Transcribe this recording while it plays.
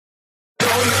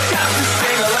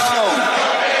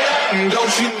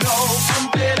Don't you know,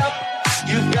 pump it up.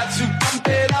 You've got to pump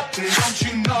it up. Don't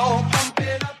you know, pump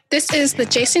it up. This is the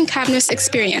Jason Cavness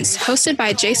Experience, hosted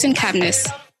by Jason Cavness.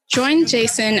 Join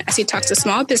Jason as he talks to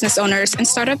small business owners and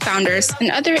startup founders and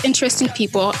other interesting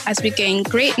people as we gain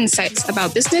great insights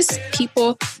about business,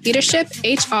 people, leadership,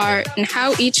 HR, and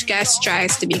how each guest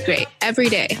strives to be great every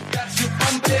day.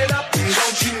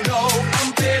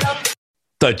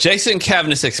 The Jason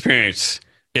Cavness Experience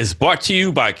is brought to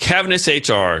you by Cavness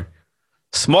HR.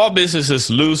 Small businesses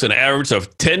lose an average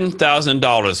of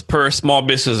 $10,000 per small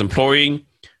business employee,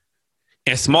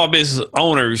 and small business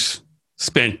owners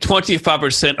spend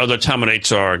 25% of their time on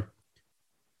HR.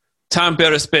 Time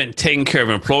better spent taking care of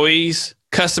employees,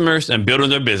 customers, and building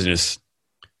their business.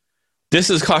 This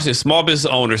is costing small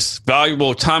business owners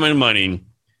valuable time and money.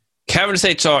 Cavness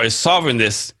HR is solving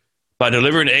this by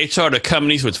delivering HR to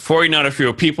companies with 49 or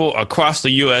fewer people across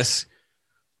the U.S.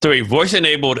 through a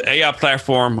voice-enabled AI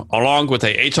platform along with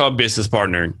a HR business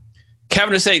partner.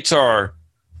 Cavness HR,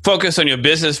 focus on your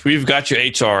business. We've got your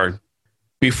HR.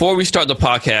 Before we start the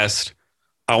podcast,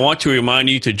 I want to remind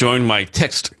you to join my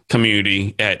text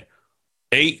community at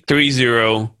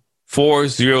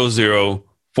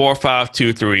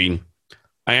 830-400-4523.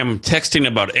 I am texting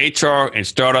about HR and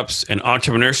startups and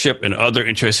entrepreneurship and other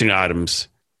interesting items.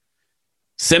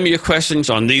 Send me your questions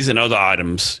on these and other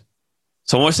items.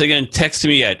 So once again, text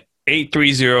me at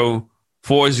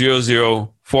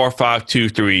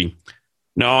 830-400-4523.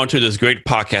 Now on to this great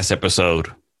podcast episode.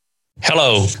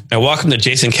 Hello, and welcome to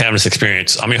Jason Cavness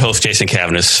Experience. I'm your host, Jason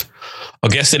Cavness. Our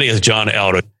guest today is John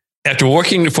Elder. After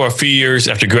working for a few years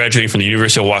after graduating from the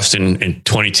University of Washington in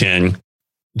 2010,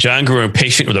 John grew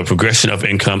impatient with the progression of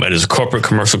income at his corporate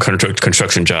commercial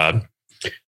construction job.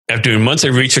 After doing months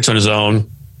of research on his own,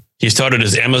 he started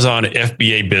his Amazon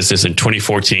FBA business in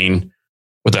 2014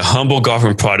 with a humble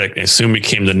golfing product and soon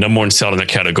became the number one seller in the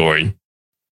category.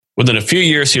 Within a few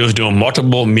years, he was doing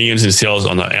multiple millions in sales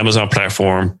on the Amazon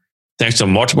platform, thanks to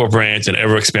multiple brands and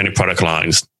ever-expanding product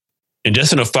lines. In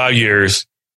just under 5 years,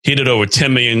 he did over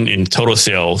 $10 million in total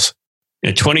sales.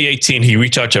 In 2018, he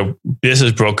reached out to a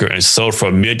business broker and sold for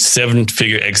a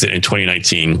mid-seven-figure exit in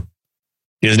 2019.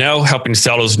 He is now helping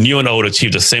sellers new and old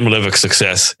achieve the same level of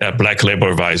success at Black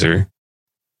Label Advisor.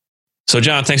 So,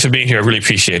 John, thanks for being here. I really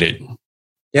appreciate it.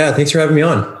 Yeah, thanks for having me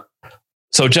on.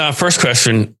 So, John, first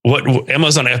question, what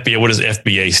Amazon FBA, what does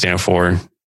FBA stand for?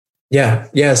 Yeah.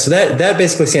 So that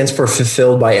basically stands for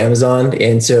Fulfilled by Amazon.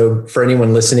 And so for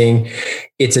anyone listening,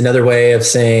 it's another way of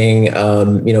saying,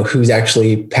 who's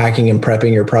actually packing and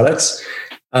prepping your products.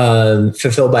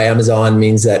 Fulfilled by Amazon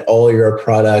means that all your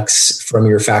products from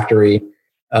your factory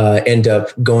end up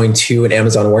going to an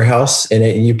Amazon warehouse. And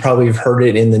you probably have heard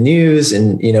it in the news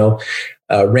and,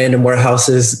 random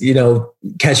warehouses,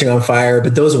 catching on fire.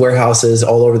 But those warehouses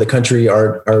all over the country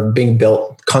are being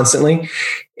built constantly.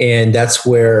 And that's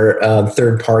where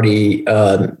third-party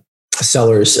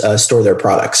sellers store their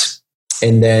products.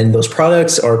 And then those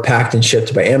products are packed and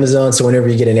shipped by Amazon. So whenever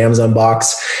you get an Amazon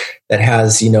box that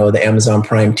has, the Amazon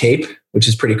Prime tape, which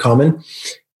is pretty common,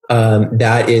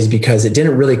 that is because it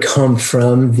didn't really come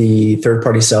from the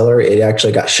third-party seller. It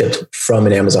actually got shipped from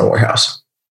an Amazon warehouse.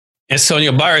 And so when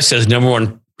your buyer says number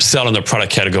one seller in the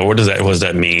product category, what does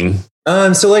that mean?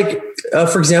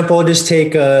 For example, I'll just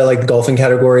take the golfing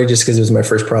category, just because it was my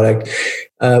first product.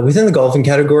 Within the golfing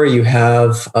category, you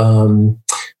have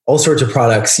all sorts of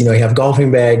products. You have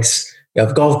golfing bags, you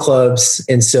have golf clubs.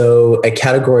 And so a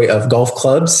category of golf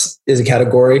clubs is a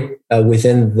category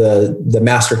within the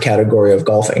master category of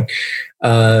golfing.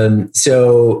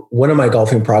 So one of my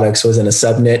golfing products was in a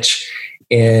sub niche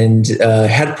and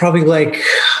had probably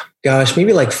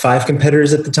maybe 5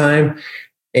 competitors at the time,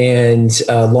 and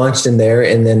launched in there.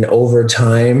 And then over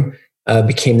time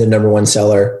became the number one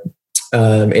seller.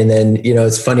 And then,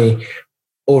 it's funny,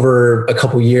 over a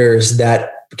couple years,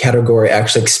 that category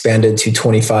actually expanded to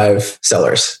 25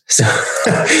 sellers. So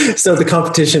the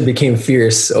competition became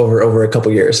fierce over a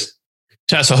couple years.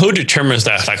 So who determines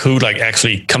that? Who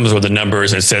actually comes with the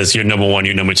numbers and says you're number one,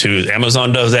 you're number two?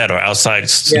 Amazon does that, or outside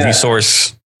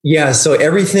resource? Yeah. So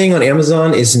everything on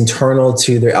Amazon is internal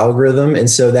to their algorithm. And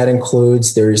so that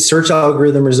includes their search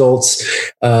algorithm results,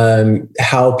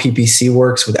 how PPC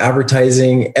works with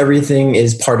advertising. Everything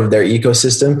is part of their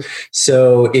ecosystem.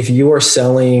 So if you are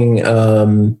selling,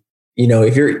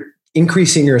 if you're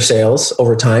increasing your sales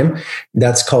over time.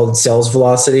 That's called sales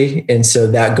velocity. And so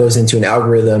that goes into an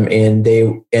algorithm and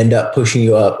they end up pushing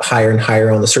you up higher and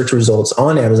higher on the search results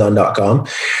on Amazon.com.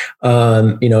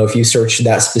 If you search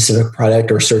that specific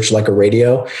product or search like a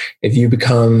radio, if you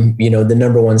become, the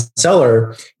number one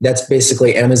seller, that's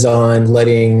basically Amazon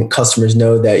letting customers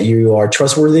know that you are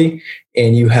trustworthy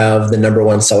and you have the number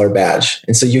one seller badge.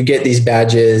 And so you get these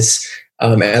badges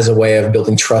as a way of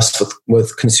building trust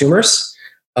with consumers.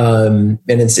 And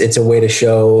it's a way to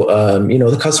show,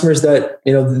 the customers that,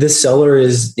 this seller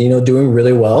is, doing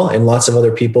really well and lots of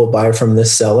other people buy from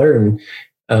this seller. And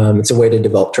it's a way to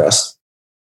develop trust.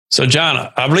 So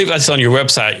John, I believe that's on your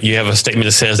website. You have a statement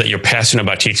that says that you're passionate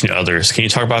about teaching others. Can you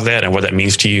talk about that and what that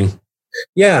means to you?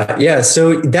 Yeah.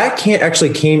 So that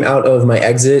came out of my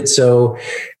exit. So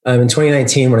in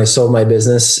 2019, when I sold my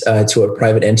business to a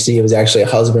private entity, it was actually a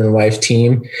husband and wife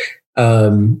team.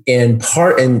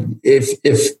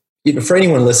 If for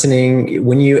anyone listening,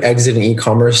 when you exit an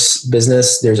e-commerce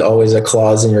business, there's always a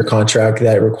clause in your contract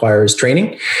that requires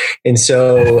training. And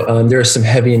so there's some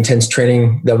heavy, intense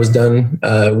training that was done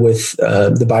with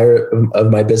the buyer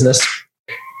of my business.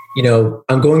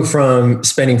 I'm going from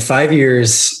spending 5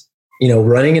 years,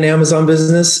 running an Amazon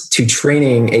business to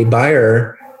training a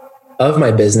buyer of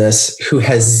my business who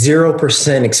has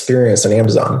 0% experience on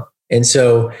Amazon. And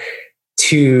so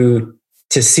to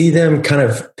see them kind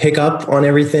of pick up on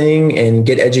everything and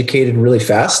get educated really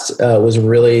fast was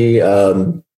really,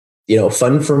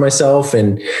 fun for myself.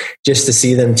 And just to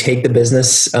see them take the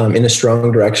business in a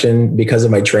strong direction because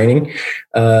of my training,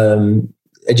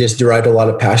 I just derived a lot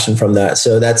of passion from that.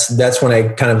 So that's when I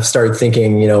kind of started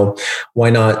thinking, why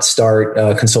not start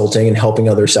consulting and helping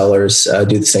other sellers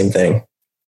do the same thing?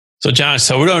 So John,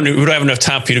 we don't have enough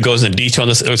time for you to go into detail on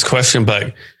this question,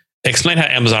 but explain how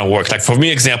Amazon works. Like for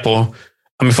me, example,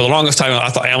 for the longest time, I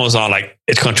thought Amazon,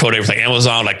 it controlled everything.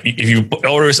 Amazon, if you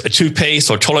order a toothpaste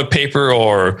or toilet paper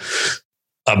or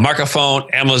a microphone,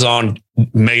 Amazon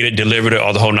made it, delivered it,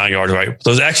 or the whole 9 yards, right?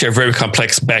 So it's actually a very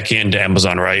complex back end to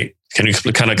Amazon, right? Can you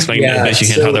kind of explain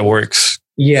how that works?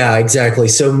 Yeah, exactly.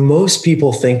 So most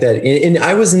people think that, and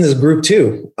I was in this group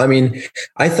too.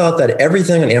 I thought that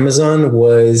everything on Amazon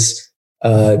was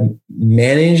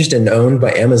managed and owned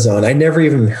by Amazon. I never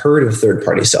even heard of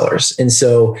third-party sellers. And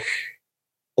so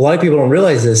a lot of people don't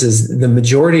realize this is the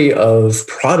majority of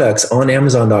products on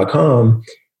Amazon.com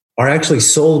are actually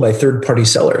sold by third-party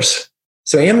sellers.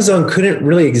 So Amazon couldn't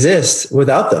really exist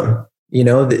without them.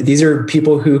 These are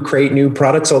people who create new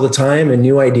products all the time and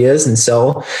new ideas and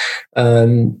sell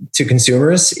to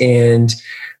consumers. And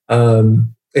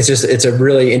it's a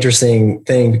really interesting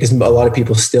thing because a lot of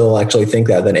people still actually think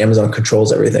that Amazon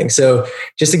controls everything. So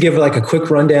just to give a quick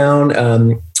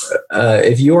rundown,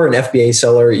 if you are an FBA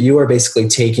seller, you are basically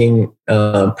taking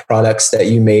products that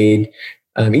you made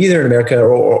either in America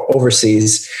or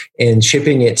overseas and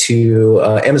shipping it to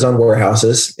Amazon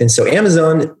warehouses. And so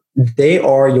Amazon, they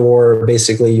are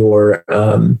basically your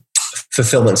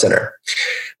fulfillment center.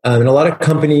 And a lot of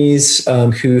companies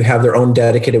who have their own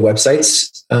dedicated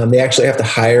websites, they actually have to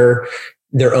hire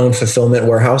their own fulfillment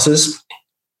warehouses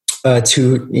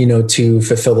to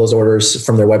fulfill those orders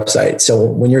from their website. So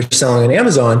when you're selling on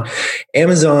Amazon,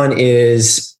 Amazon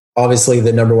is obviously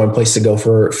the number one place to go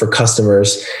for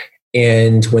customers.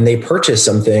 And when they purchase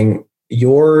something,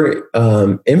 your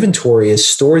inventory is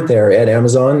stored there at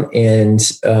Amazon, and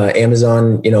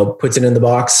Amazon, puts it in the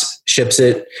box, ships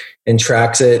it, and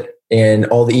tracks it. And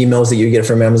all the emails that you get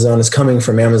from Amazon is coming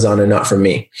from Amazon and not from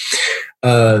me.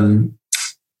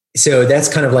 So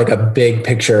that's kind of like a big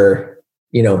picture,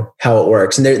 how it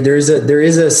works. And there is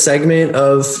a segment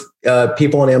of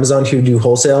people on Amazon who do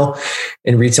wholesale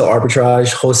and retail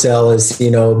arbitrage. Wholesale is,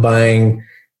 buying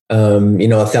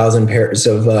 1,000 pairs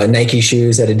of Nike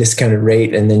shoes at a discounted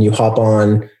rate. And then you hop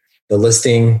on the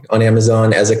listing on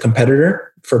Amazon as a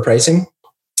competitor for pricing.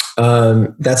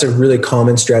 That's a really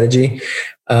common strategy.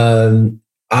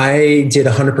 I did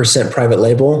 100% private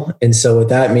label. And so what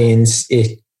that means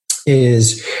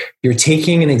is you're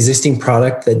taking an existing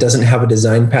product that doesn't have a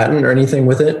design patent or anything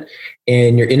with it,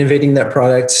 and you're innovating that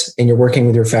product, and you're working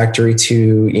with your factory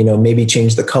to, maybe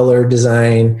change the color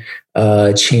design,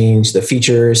 change the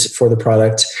features for the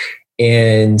product,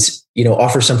 and,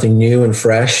 offer something new and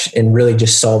fresh and really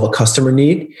just solve a customer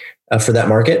need for that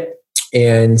market.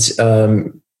 And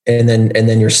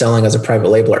then you're selling as a private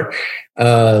labeler.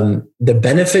 The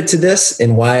benefit to this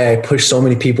and why I push so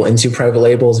many people into private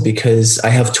labels, because I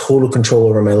have total control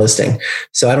over my listing.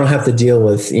 So I don't have to deal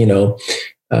with,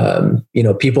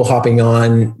 people hopping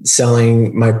on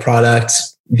selling my product,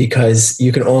 because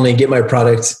you can only get my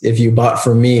product if you bought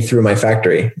from me through my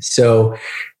factory. So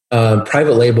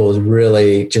private label is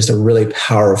really just a really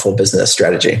powerful business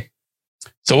strategy.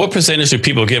 So what percentage do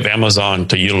people give Amazon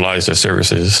to utilize their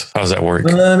services? How does that work?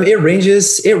 It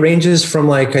ranges from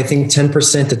like, I think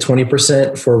 10% to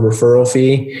 20% for a referral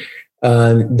fee.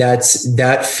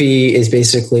 That fee is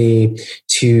basically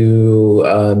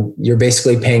you're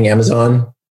basically paying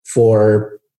Amazon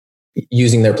for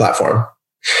using their platform.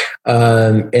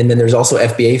 And then there's also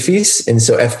FBA fees. And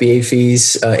so FBA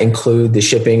fees include the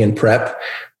shipping and prep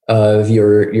of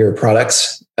your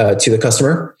products to the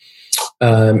customer.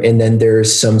 And then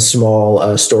there's some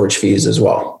small storage fees as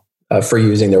well for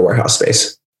using their warehouse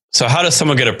space. So how does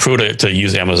someone get approved to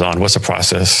use Amazon? What's the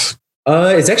process?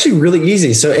 It's actually really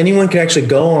easy. So anyone can actually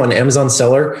go on Amazon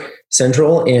Seller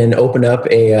Central and open up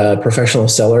a professional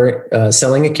seller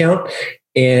selling account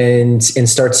and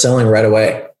start selling right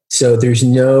away. So there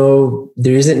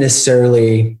isn't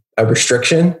necessarily a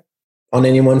restriction on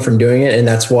anyone from doing it. And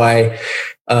that's why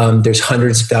there's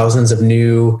hundreds of thousands of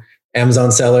new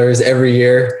Amazon sellers every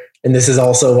year. And this is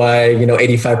also why,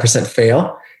 85%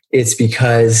 fail. It's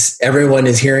because everyone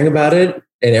is hearing about it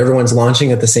and everyone's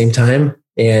launching at the same time.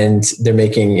 And they're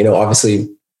making, obviously,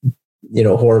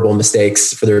 horrible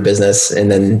mistakes for their business.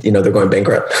 And then, they're going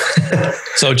bankrupt.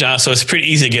 So John, it's pretty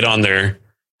easy to get on there.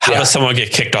 How does someone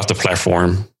get kicked off the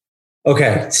platform?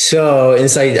 Okay. So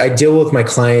I deal with my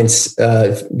clients,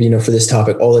 for this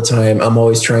topic all the time. I'm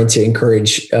always trying to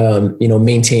encourage,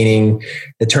 maintaining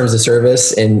the terms of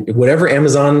service, and whatever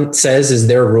Amazon says is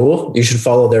their rule, you should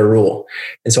follow their rule.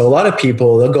 And so a lot of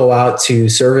people, they'll go out to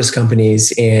service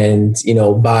companies and,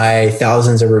 buy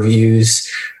thousands of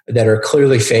reviews that are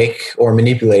clearly fake or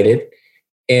manipulated.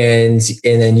 And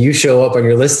then you show up on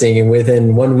your listing and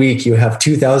within 1 week you have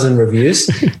 2,000 reviews.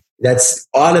 That's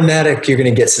automatic. You're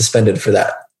going to get suspended for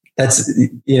that. That's,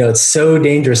 it's so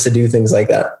dangerous to do things like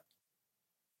that.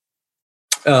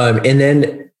 And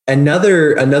then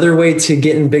another way to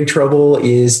get in big trouble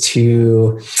is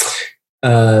to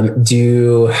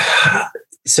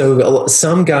so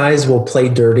some guys will play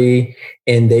dirty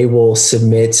and they will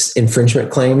submit infringement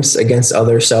claims against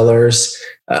other sellers.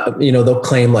 They'll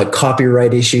claim like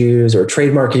copyright issues or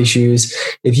trademark issues.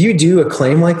 If you do a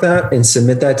claim like that and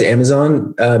submit that to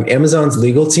Amazon, Amazon's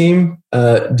legal team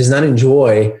does not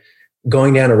enjoy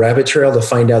going down a rabbit trail to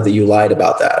find out that you lied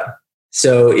about that.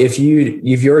 So if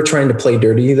you're trying to play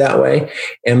dirty that way,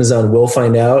 Amazon will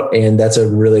find out, and that's a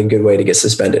really good way to get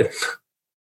suspended.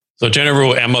 So general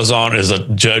rule, Amazon is a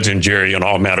judge and jury on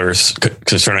all matters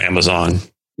concerning Amazon.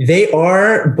 They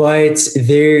are, but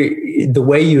the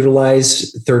way you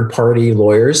utilize third-party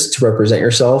lawyers to represent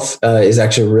yourself is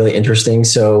actually really interesting.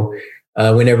 So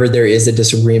whenever there is a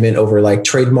disagreement over like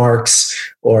trademarks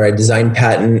or a design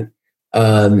patent,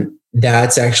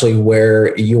 that's actually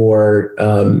where your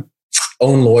own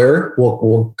lawyer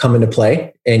will come into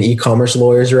play. And e-commerce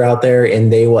lawyers are out there,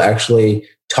 and they will actually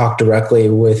talk directly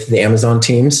with the Amazon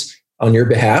teams on your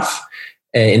behalf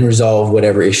and resolve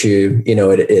whatever issue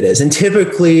it is. And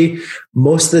typically,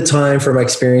 most of the time, from my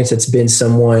experience, it's been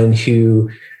someone who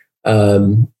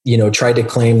tried to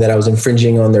claim that I was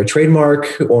infringing on their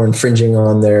trademark or infringing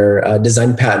on their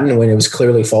design patent when it was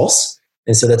clearly false.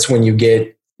 And so that's when you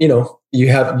get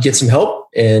get some help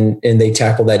and they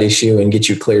tackle that issue and get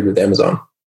you cleared with Amazon.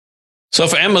 So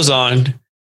for Amazon,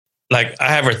 like I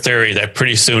have a theory that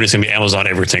pretty soon it's going to be Amazon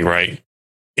everything, right?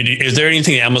 Is there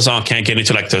anything Amazon can't get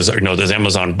into? Like there's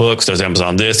Amazon books, there's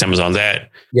Amazon this, Amazon that.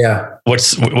 Yeah.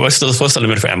 What's the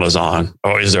limit for Amazon,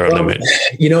 or is there a limit?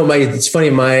 It's funny.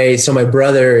 My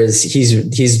brother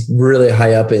he's really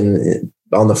high up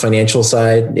on the financial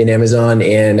side in Amazon,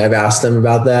 and I've asked him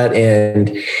about that,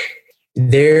 and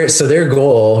their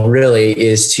goal really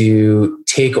is to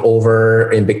take over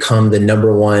and become the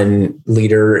number one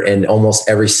leader in almost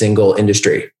every single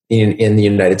industry in the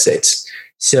United States.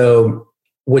 So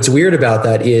what's weird about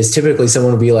that is typically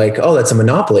someone will be like, oh, that's a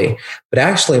monopoly. But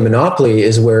actually a monopoly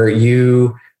is where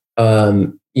you're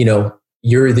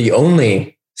the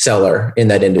only seller in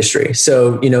that industry.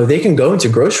 So, they can go into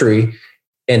grocery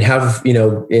and have,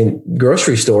 in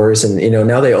grocery stores and,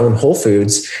 now they own Whole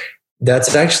Foods.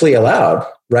 That's actually allowed,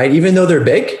 right? Even though they're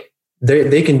big,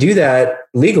 they can do that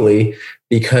legally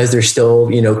because there's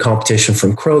still, competition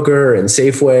from Kroger and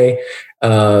Safeway.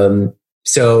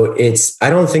 So I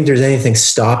don't think there's anything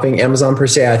stopping Amazon per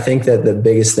se. I think that the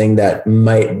biggest thing that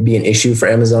might be an issue for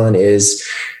Amazon is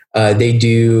they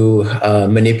do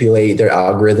manipulate their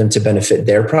algorithm to benefit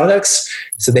their products.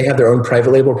 So they have their own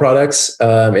private label products.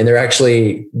 And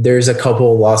there's a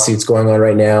couple lawsuits going on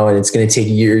right now, and it's going to take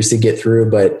years to get through.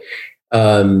 But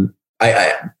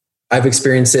I I've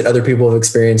experienced it. Other people have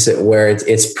experienced it where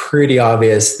it's pretty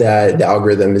obvious that the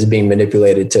algorithm is being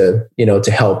manipulated to,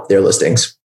 to help their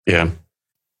listings. Yeah.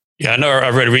 Yeah. I know I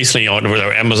read recently on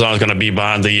where Amazon is going to be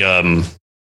buying the,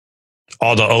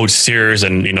 all the old Sears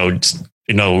and,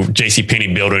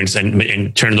 JCPenney buildings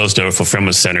and turn those to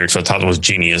fulfillment centers. So I thought it was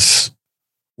genius.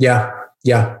 Yeah.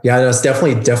 That's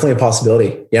definitely a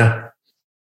possibility. Yeah.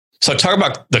 So talk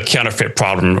about the counterfeit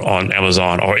problem on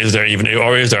Amazon, or is there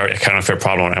a counterfeit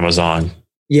problem on Amazon?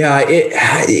 Yeah,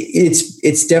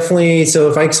 it's definitely, so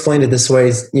if I explain it this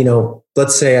way,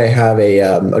 let's say I have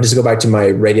I'll just go back to my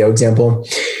radio example.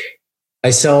 I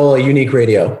sell a unique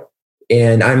radio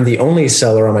and I'm the only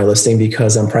seller on my listing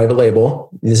because I'm private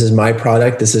label. This is my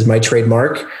product. This is my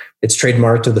trademark. It's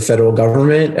trademarked to the federal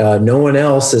government. No one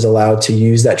else is allowed to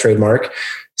use that trademark.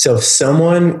 So if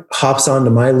someone hops onto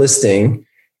my listing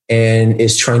and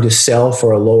is trying to sell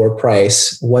for a lower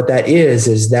price, what that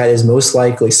is most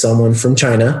likely someone from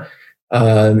China,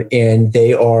 and they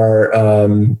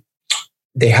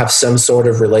have some sort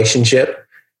of relationship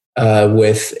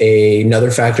with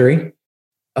another factory,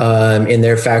 and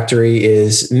their factory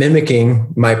is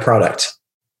mimicking my product.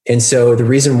 And so the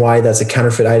reason why that's a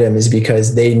counterfeit item is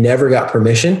because they never got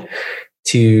permission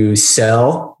to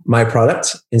sell my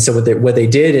product. And so what they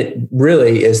did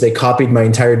really is they copied my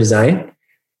entire design.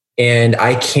 And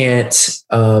I can't,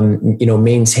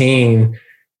 maintain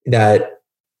that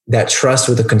trust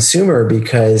with the consumer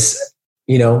because,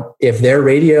 if their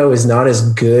radio is not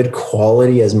as good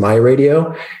quality as my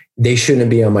radio, they shouldn't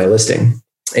be on my listing.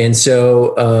 And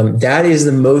so that is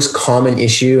the most common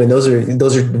issue. And those are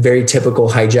very typical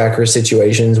hijacker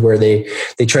situations where they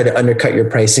try to undercut your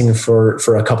pricing for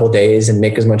a couple of days and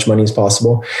make as much money as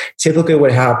possible. Typically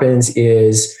what happens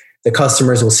is the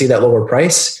customers will see that lower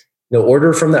price. They'll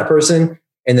order from that person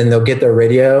and then they'll get their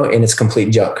radio and it's complete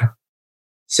junk.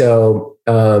 So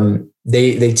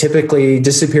they typically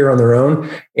disappear on their own.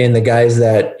 And the guys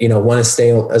that, want to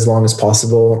stay as long as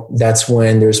possible, that's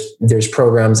when there's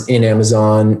programs in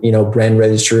Amazon, brand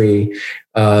registry,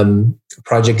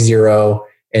 Project Zero.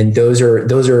 And those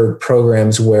are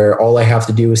programs where all I have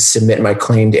to do is submit my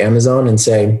claim to Amazon and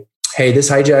say, hey,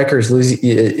 this hijacker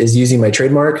is using my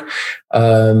trademark.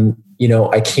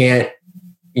 I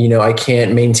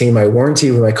can't maintain my warranty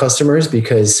with my customers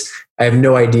because I have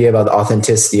no idea about the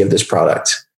authenticity of this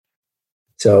product.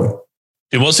 So,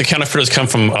 do most of the counterfeiters come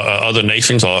from other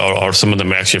nations, or some of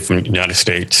them actually from the United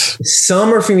States?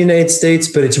 Some are from the United States,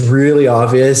 but it's really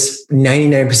obvious.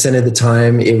 99% of the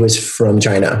time, it was from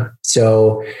China.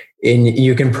 So,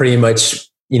 you can pretty much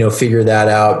figure that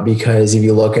out because if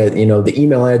you look at the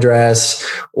email address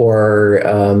or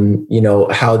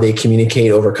how they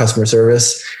communicate over customer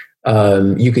service.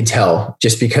 You could tell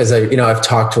just because I've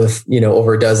talked with,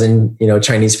 over a dozen,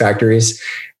 Chinese factories.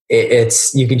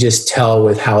 You can just tell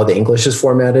with how the English is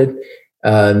formatted,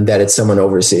 that it's someone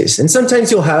overseas. And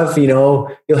sometimes you'll have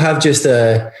just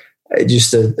a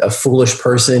foolish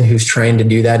person who's trying to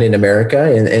do that in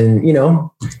America. And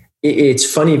it's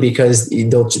funny because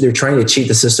they're trying to cheat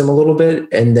the system a little bit.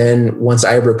 And then once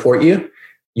I report you,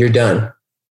 you're done.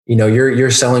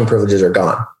 Your selling privileges are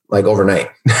gone like overnight.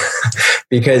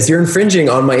 Because you're infringing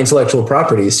on my intellectual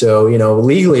property. So,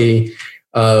 legally,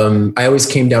 I always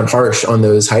came down harsh on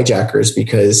those hijackers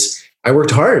because I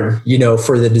worked hard,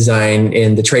 for the design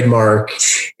and the trademark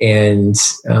and,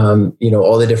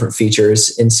 all the different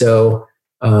features. And so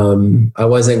I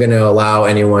wasn't going to allow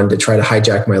anyone to try to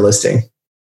hijack my listing.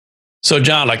 So,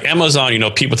 John, like Amazon,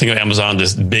 people think of Amazon,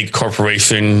 this big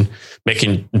corporation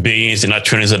making billions and not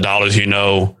trillions of dollars, they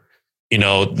have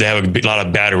a lot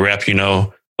of bad rep,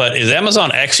 But is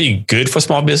Amazon actually good for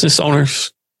small business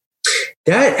owners?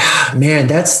 That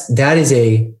is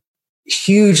a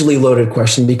hugely loaded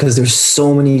question because there's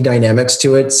so many dynamics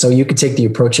to it. So you could take the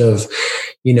approach of,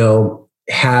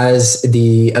 has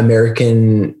the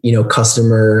American,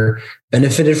 customer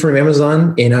benefited from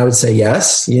Amazon? And I would say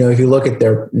yes. If you look at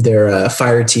their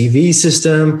Fire TV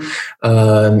system,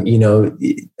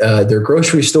 their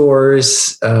grocery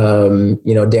stores,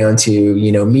 down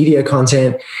to, media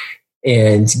content,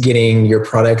 and getting your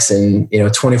products in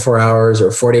 24 hours or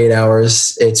 48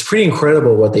 hours. It's pretty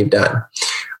incredible what they've done.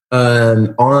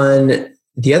 On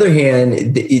the other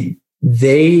hand,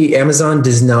 Amazon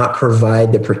does not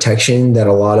provide the protection that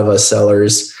a lot of us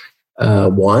sellers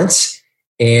want.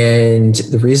 And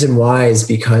the reason why is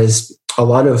because a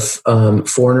lot of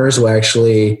foreigners will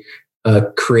actually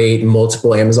create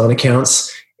multiple Amazon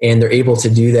accounts. And they're able to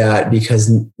do that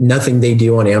because nothing they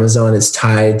do on Amazon is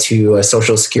tied to a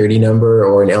social security number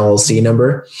or an LLC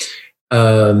number.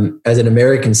 As an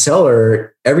American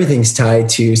seller, everything's tied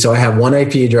to, so I have one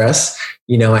IP address,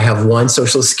 I have one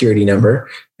social security number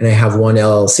and I have one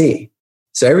LLC.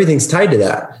 So everything's tied to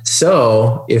that.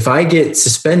 So if I get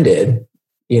suspended,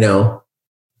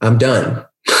 I'm done.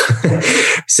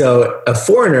 So a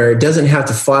foreigner doesn't have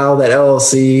to file that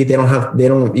LLC. They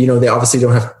obviously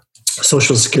don't have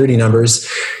social security numbers.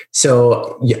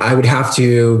 So I would have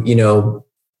to,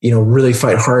 really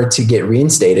fight hard to get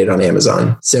reinstated on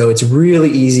Amazon. So it's really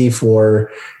easy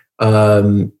for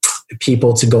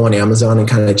people to go on Amazon and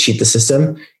kind of cheat the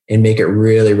system and make it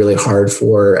really, really hard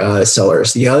for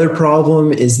sellers. The other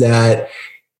problem is that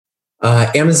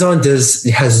Amazon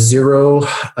has zero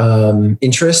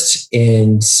interest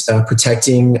in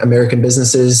protecting American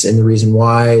businesses. And the reason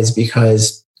why is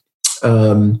because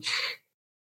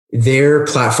their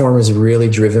platform is really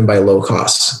driven by low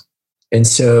costs. And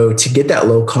so to get that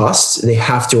low cost, they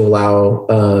have to allow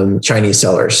Chinese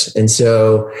sellers. And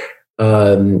so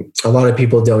a lot of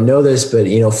people don't know this, but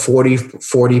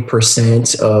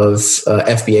 40% of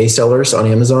FBA sellers on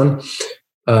Amazon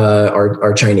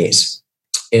are Chinese.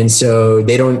 And so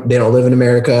they don't live in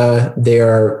America. They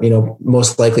are,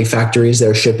 most likely factories that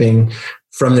are shipping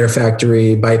from their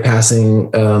factory,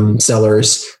 bypassing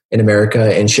sellers in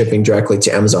America and shipping directly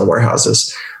to Amazon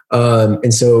warehouses.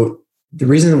 And so the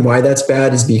reason why that's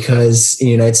bad is because in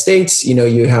the United States,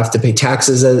 you have to pay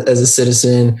taxes as a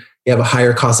citizen. You have a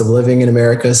higher cost of living in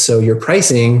America. So your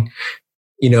pricing,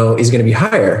 is going to be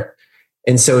higher.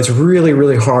 And so it's really,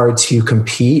 really hard to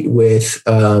compete with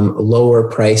lower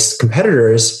priced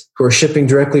competitors who are shipping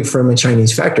directly from a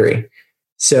Chinese factory.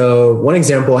 So one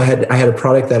example, I had a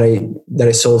product that I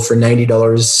sold for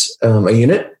 $90 a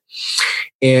unit,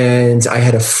 and I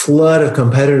had a flood of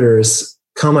competitors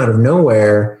come out of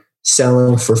nowhere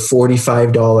selling for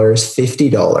 $45,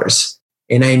 $50.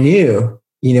 And I knew,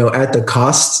 at the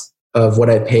cost of what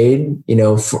I paid,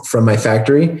 from my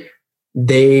factory,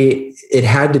 it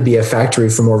had to be a factory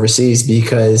from overseas,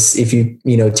 because if you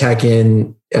tack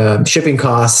in shipping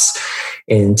costs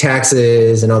and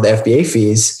taxes and all the FBA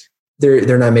fees,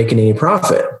 they're not making any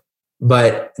profit.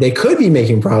 But they could be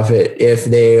making profit if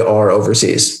they are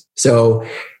overseas. So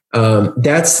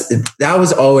that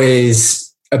was always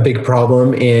a big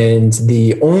problem, and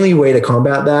the only way to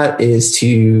combat that is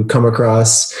to come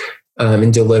across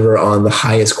and deliver on the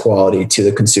highest quality to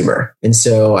the consumer. And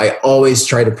so I always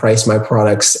try to price my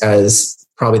products as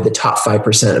probably the top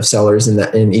 5% of sellers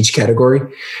in each category.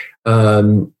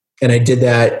 And I did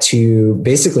that to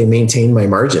basically maintain my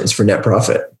margins for net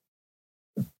profit.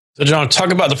 So John,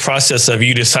 talk about the process of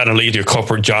you deciding to leave your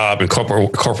corporate job and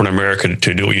corporate America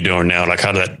to do what you're doing now. Like,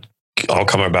 how did that all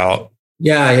come about?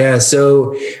 Yeah.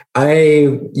 So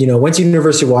I, went to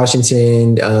University of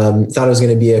Washington, thought I was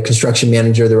going to be a construction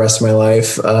manager the rest of my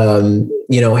life.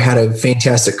 Had a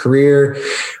fantastic career.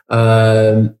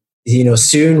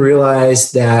 Soon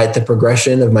realized that the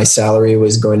progression of my salary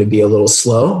was going to be a little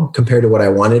slow compared to what I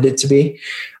wanted it to be.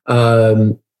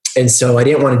 And so I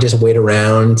didn't want to just wait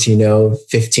around,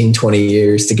 15, 20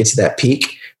 years to get to that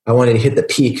peak. I wanted to hit the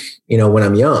peak, when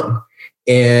I'm young.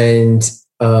 And,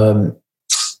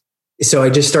 so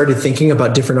I just started thinking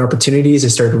about different opportunities. I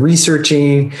started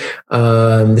researching.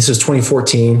 This was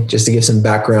 2014, just to give some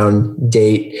background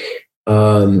date.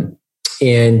 And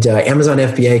Amazon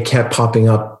FBA kept popping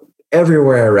up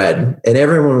everywhere I read, and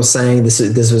everyone was saying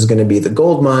this was going to be the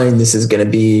gold mine. This is going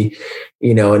to be,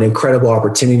 an incredible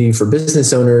opportunity for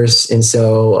business owners. And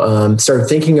so started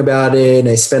thinking about it, and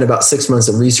I spent about 6 months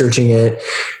of researching it,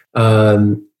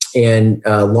 and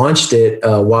launched it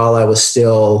while I was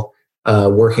still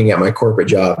working at my corporate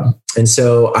job. And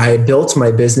so I built my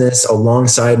business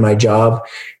alongside my job,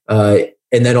 and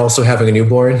then also having a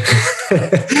newborn.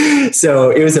 So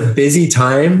it was a busy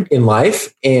time in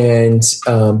life, and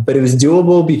but it was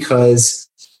doable because,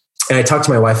 and I talked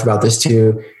to my wife about this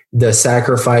too, the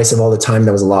sacrifice of all the time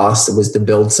that was lost was to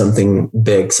build something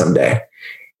big someday.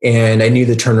 And I knew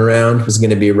the turnaround was going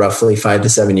to be roughly 5 to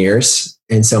 7 years.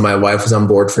 And so my wife was on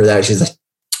board for that. She's like,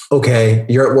 okay,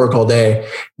 you're at work all day.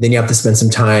 Then you have to spend some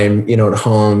time, at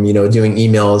home, doing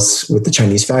emails with the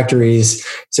Chinese factories.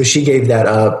 So she gave that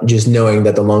up, just knowing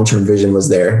that the long-term vision was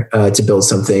there to build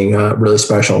something really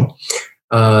special.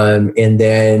 And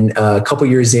then a couple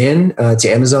years in to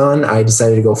Amazon, I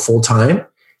decided to go full time.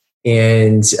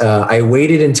 And I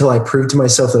waited until I proved to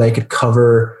myself that I could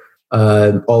cover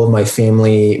all of my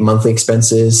family monthly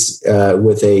expenses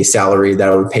with a salary that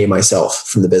I would pay myself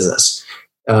from the business.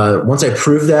 Once I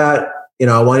proved that,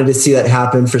 I wanted to see that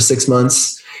happen for 6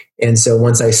 months. And so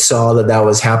once I saw that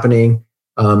was happening,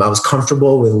 I was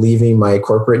comfortable with leaving my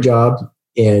corporate job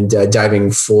and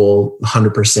diving full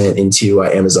 100% into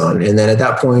Amazon. And then at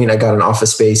that point, I got an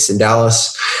office space in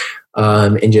Dallas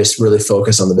and just really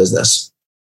focused on the business.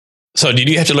 So did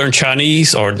you have to learn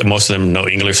Chinese, or most of them know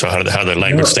English, or how the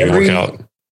language thing work out?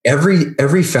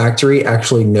 Every factory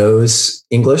actually knows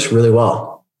English really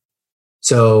well.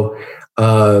 So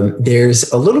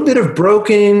there's a little bit of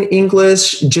broken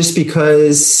English just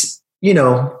because,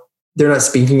 they're not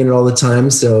speaking it all the time.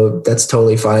 So that's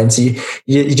totally fine. So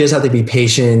you just have to be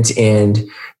patient and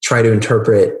try to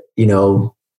interpret,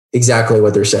 exactly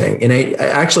what they're saying. And I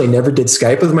actually never did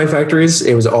Skype with my factories.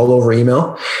 It was all over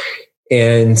email.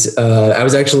 And I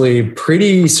was actually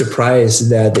pretty surprised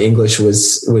that the English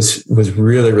was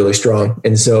really, really strong.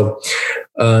 And so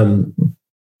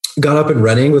got up and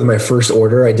running with my first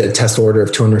order. I did a test order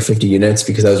of 250 units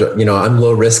because I was, I'm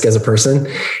low risk as a person.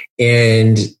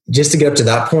 And just to get up to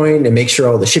that point and make sure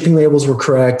all the shipping labels were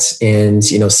correct and,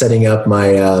 setting up my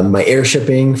air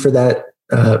shipping for that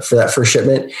first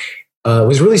shipment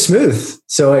was really smooth.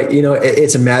 So,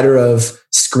 it's a matter of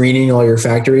screening all your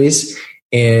factories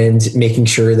and making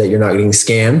sure that you're not getting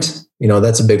scammed.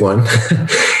 That's a big one.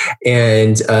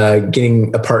 And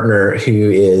getting a partner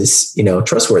who is,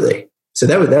 trustworthy. So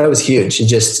that was huge. And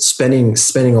just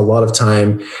spending a lot of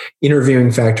time interviewing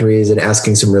factories and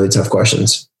asking some really tough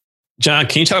questions. John,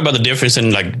 can you talk about the difference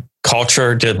in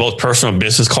culture, both personal and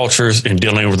business cultures, in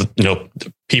dealing with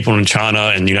people in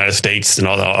China and the United States and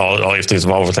all these things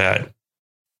involved with that?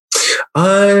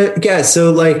 Yeah.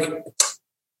 So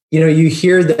you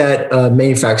hear that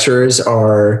manufacturers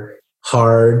are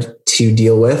hard to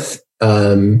deal with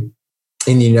in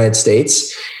the United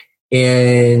States.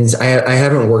 And I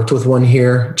haven't worked with one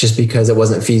here just because it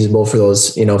wasn't feasible for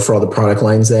those, for all the product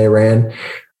lines that I ran.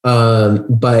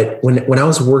 But when I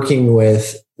was working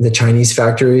with the Chinese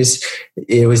factories,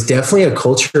 it was definitely a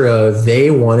culture of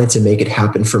they wanted to make it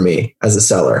happen for me as a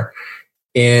seller.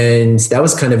 And that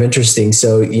was kind of interesting.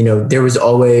 So, there was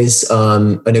always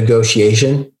a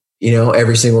negotiation,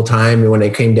 every single time when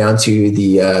it came down to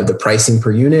the pricing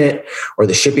per unit or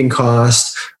the shipping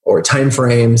cost or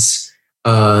timeframes.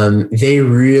 They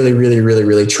really, really, really,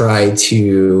 really tried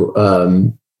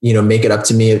to, make it up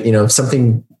to me. If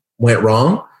something went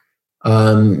wrong,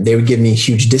 they would give me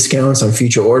huge discounts on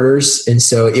future orders. And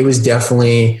so it was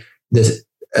definitely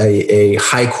a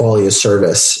high quality of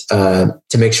service,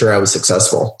 to make sure I was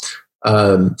successful.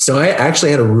 So I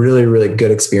actually had a really, really good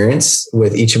experience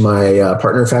with each of my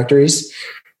partner factories.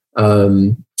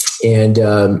 I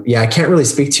can't really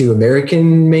speak to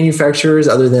American manufacturers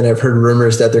other than I've heard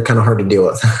rumors that they're kind of hard to deal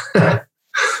with.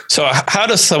 So how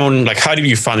does someone, how do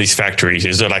you find these factories?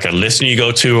 Is there a listing you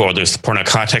go to, or there's point of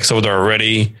contacts over there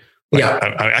already?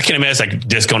 I can imagine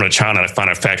just going to China to find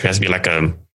a factory has to be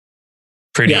a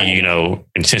pretty,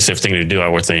 intensive thing to do, I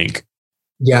would think.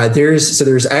 Yeah,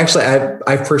 there's actually,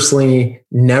 I personally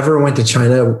never went to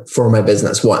China for my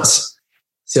business once.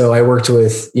 So I worked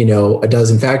with, a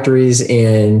dozen factories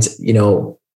and,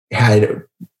 had,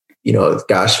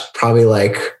 probably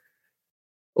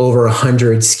over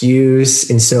 100 SKUs.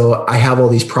 And so I have all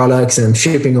these products and I'm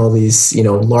shipping all these,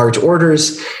 large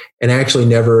orders, and I actually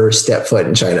never stepped foot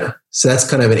in China. So that's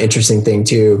kind of an interesting thing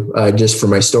too, just for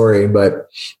my story. But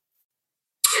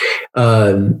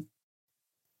remind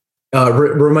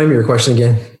me your question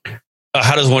again.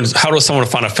 How does someone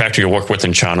find a factory to work with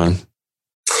in China?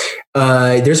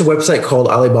 There's a website called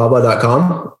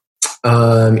Alibaba.com.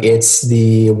 It's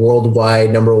the worldwide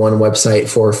 #1 website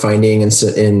for finding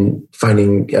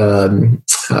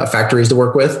factories to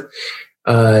work with.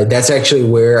 That's actually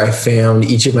where I found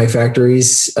each of my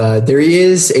factories. There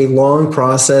is a long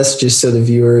process, just so the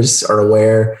viewers are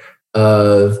aware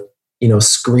of,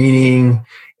 screening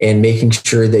and making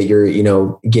sure that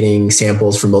you're, getting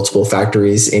samples from multiple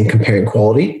factories and comparing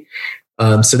quality.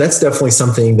 So that's definitely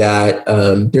something that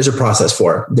there's a process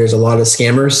for. There's a lot of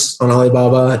scammers on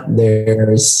Alibaba.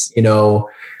 There's,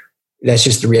 that's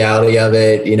just the reality of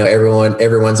it.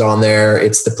 Everyone's on there.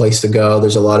 It's the place to go.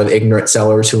 There's a lot of ignorant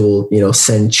sellers who will,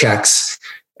 send checks,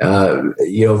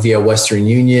 via Western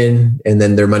Union, and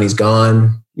then their money's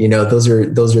gone. Those are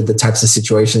the types of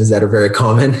situations that are very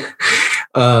common.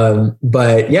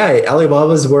 But yeah,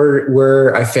 Alibaba is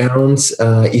where I found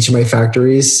each of my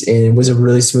factories, and it was a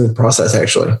really smooth process,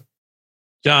 actually.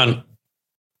 John,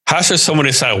 how should someone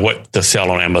decide what to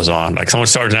sell on Amazon? Someone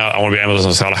starting out, I want to be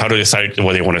Amazon seller. How do they decide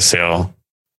what they want to sell?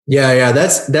 Yeah.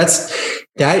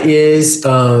 That is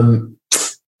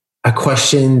a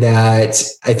question that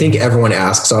I think everyone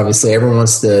asks. Obviously, everyone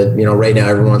wants to, right now,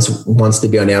 everyone wants to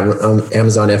be on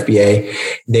Amazon FBA.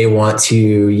 They want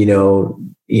to,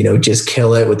 just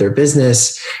kill it with their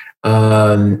business.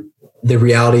 The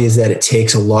reality is that it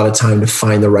takes a lot of time to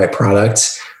find the right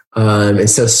product. And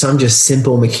so some just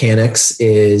simple mechanics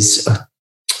is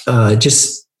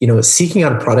just, seeking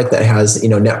out a product that has,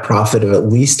 net profit of at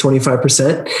least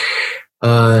 25%.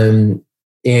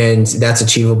 And that's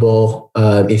achievable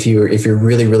if you're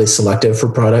really, really selective for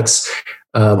products.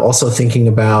 Also thinking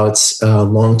about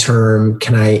long-term,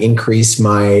 can I increase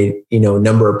my,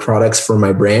 number of products for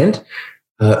my brand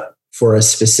for a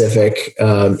specific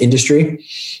industry?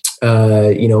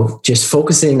 Just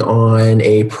focusing on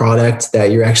a product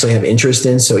that you actually have interest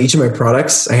in. So each of my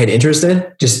products I had interest in,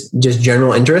 just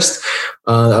general interest.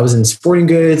 I was in sporting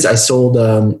goods. I sold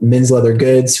men's leather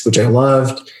goods, which I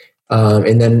loved.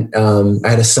 And then I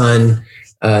had a son.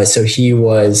 So he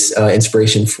was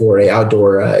inspiration for an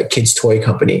outdoor kids toy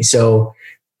company. So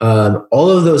all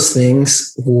of those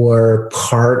things were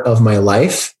part of my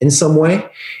life in some way.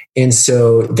 And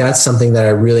so that's something that I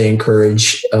really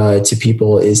encourage to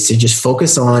people, is to just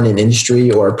focus on an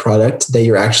industry or a product that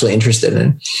you're actually interested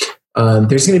in.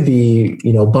 There's going to be,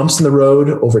 bumps in the road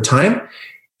over time.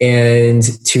 And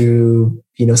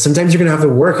sometimes you're going to have to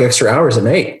work extra hours a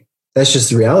night. That's just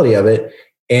the reality of it.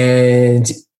 And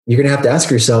you're going to have to ask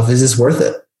yourself, is this worth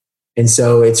it? And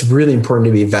so it's really important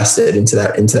to be vested into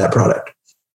that product.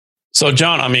 So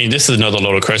John, I mean, this is another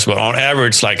loaded question, but on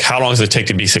average, like how long does it take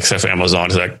to be successful at Amazon?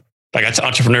 It's like as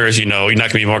entrepreneurs, you're not going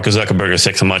to be Mark Zuckerberg in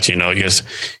 6 months,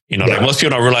 like most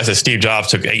people don't realize that Steve Jobs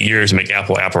took 8 years to make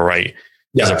Apple right.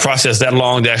 Yeah. Is a process that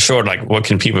long, that short? Like what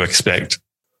can people expect?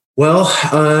 Well,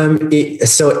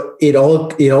 it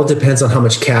all depends on how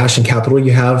much cash and capital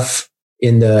you have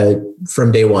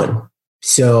from day one.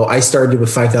 So I started with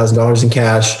 $5,000 in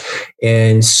cash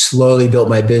and slowly built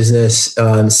my business.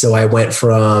 So I went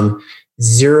from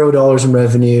 $0 in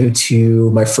revenue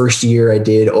to my first year, I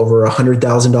did over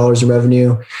 $100,000 in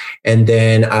revenue. And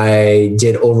then I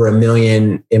did over $1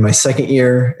 million in my second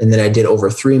year. And then I did over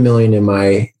 $3 million in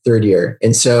my third year.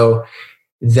 And so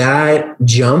that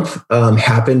jump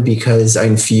happened because I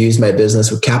infused my business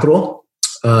with capital,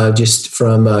 just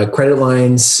from credit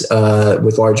lines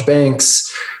with large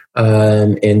banks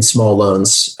and small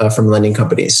loans from lending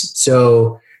companies.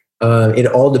 So it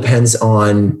all depends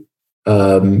on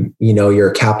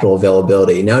your capital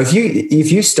availability. Now, if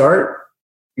you start,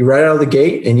 you're right out of the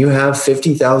gate and you have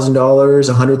 $50,000,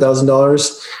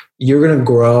 $100,000, you're going to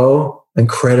grow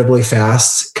incredibly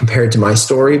fast compared to my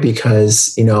story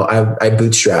because, I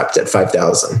bootstrapped at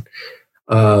 5,000.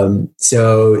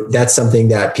 So that's something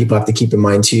that people have to keep in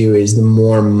mind too, is the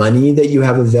more money that you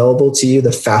have available to you,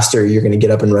 the faster you're going to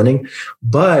get up and running.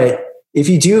 But if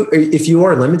you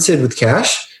are limited with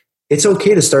cash, it's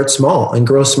okay to start small and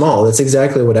grow small. That's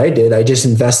exactly what I did. I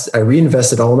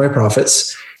reinvested all of my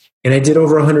profits. And I did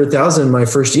over 100,000 in my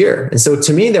first year. And so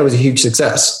to me, that was a huge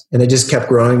success. And I just kept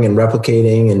growing and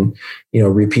replicating and,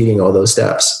 repeating all those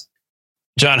steps.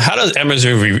 John, how does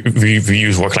Amazon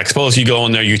reviews work? Like suppose you go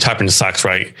in there, you type in the stocks,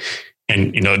 right?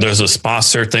 And, there's a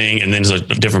sponsor thing and then there's a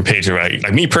different page, right?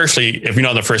 Like me personally, if you're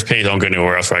not on the first page, I don't go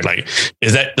anywhere else, right? Like,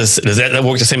 does that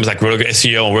work the same as like regular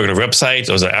SEO on regular websites,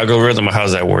 or is it algorithm, or how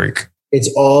does that work?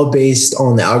 It's all based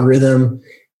on the algorithm.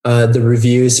 The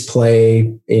reviews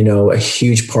play, a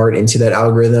huge part into that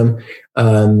algorithm.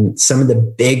 Some of the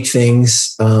big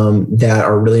things that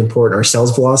are really important are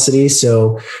sales velocity.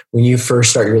 So when you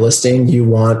first start your listing, you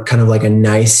want kind of like a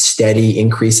nice, steady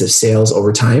increase of sales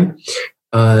over time.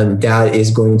 That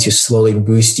is going to slowly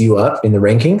boost you up in the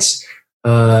rankings.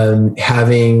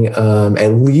 Having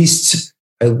at least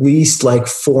like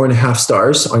 4.5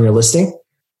 stars on your listing.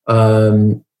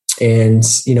 And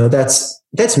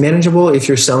that's manageable if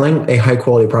you're selling a high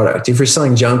quality product. If you're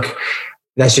selling junk,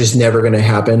 that's just never going to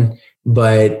happen.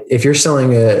 But if you're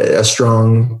selling a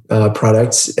strong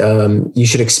product, you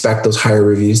should expect those higher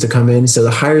reviews to come in. So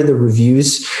the higher the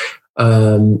reviews,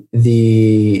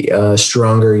 the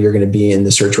stronger you're going to be in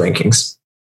the search rankings.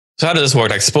 So how does this work?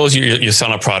 Like suppose you're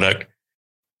selling a product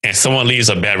and someone leaves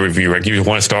a bad review, right? Give you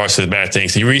 1 star, says bad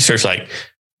things. So you research like,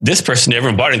 this person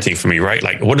never bought anything from me, right?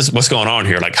 Like what's going on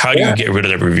here? Like how do you get rid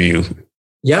of that review?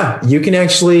 Yeah, you can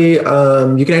actually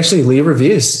leave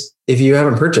reviews if you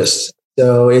haven't purchased.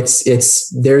 So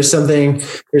there's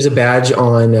a badge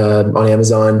on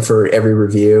Amazon for every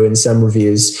review, and some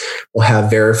reviews will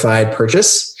have verified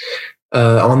purchase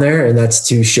on there, and that's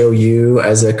to show you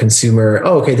as a consumer,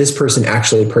 oh, okay, this person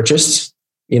actually purchased,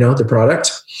 the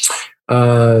product.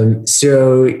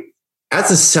 So as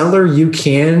a seller, you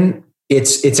can.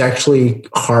 It's actually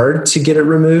hard to get it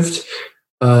removed.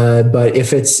 But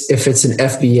if it's an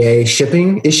FBA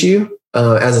shipping issue,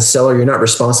 as a seller, you're not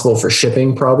responsible for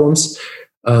shipping problems.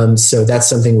 So that's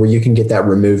something where you can get that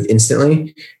removed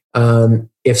instantly.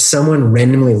 If someone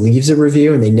randomly leaves a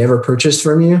review and they never purchased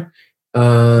from you,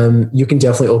 you can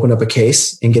definitely open up a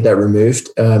case and get that removed.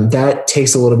 That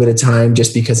takes a little bit of time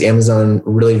just because Amazon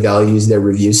really values their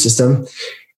review system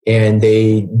and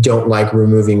they don't like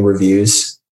removing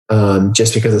reviews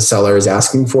just because the seller is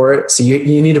asking for it. So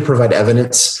you need to provide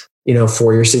evidence,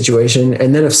 for your situation.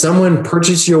 And then if someone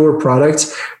purchased your product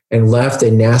and left a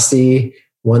nasty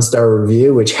 1-star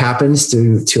review, which happens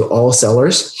to all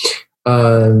sellers,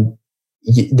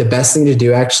 the best thing to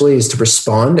do actually is to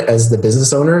respond as the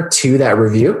business owner to that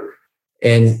review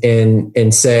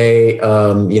and say,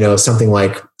 something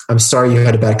like, "I'm sorry you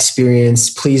had a bad experience.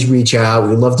 Please reach out.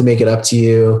 We'd love to make it up to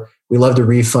you. We'd love to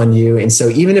refund you." And so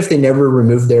even if they never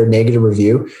remove their negative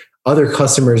review, other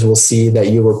customers will see that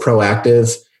you were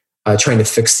proactive, trying to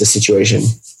fix the situation.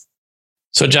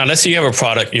 So John, let's say you have a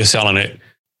product, you're selling it.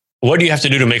 What do you have to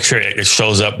do to make sure it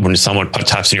shows up when someone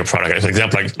types in your product? For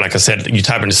example, like I said, you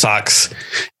type in socks,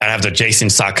 and I have the Jason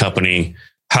Sock Company.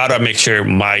 How do I make sure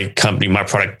my company, my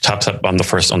product pops up on the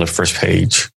first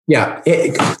page? Yeah,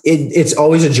 it's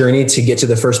always a journey to get to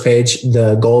the first page.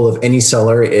 The goal of any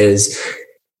seller is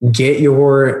get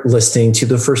your listing to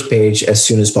the first page as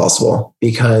soon as possible,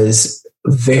 because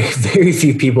very, very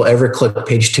few people ever click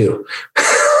page 2.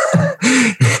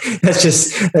 That's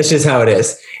just how it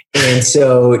is. And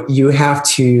so you have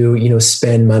to,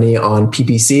 spend money on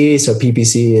PPC. So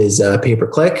PPC is pay per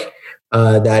click.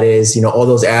 That is, all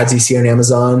those ads you see on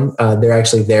Amazon, they're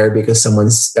actually there because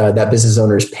that business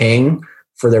owner is paying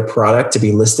for their product to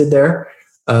be listed there.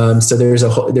 So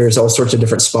there's all sorts of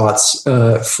different spots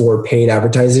for paid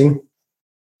advertising.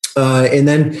 And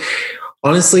then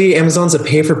honestly, Amazon's a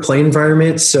pay for play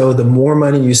environment. So the more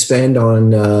money you spend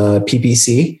on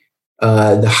PPC,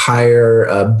 the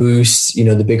higher boost,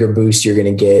 the bigger boost you're going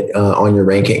to get on your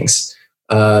rankings.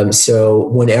 So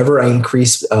whenever I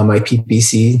increase my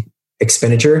PPC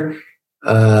expenditure,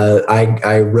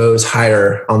 I rose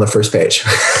higher on the first page.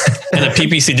 And the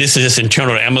PPC, this is just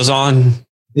internal to Amazon?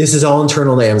 This is all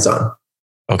internal to Amazon.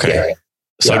 Okay. Yeah.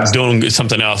 So doing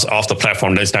something else off the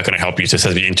platform, that's not going to help you. It just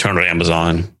has to be internal to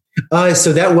Amazon.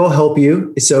 So that will help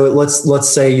you. So let's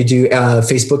say you do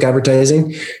Facebook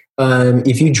advertising.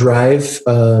 If you drive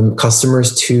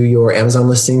customers to your Amazon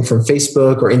listing from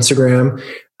Facebook or Instagram,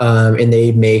 and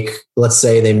they make, let's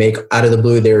say they make out of the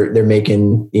blue, they're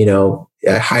making,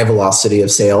 a high velocity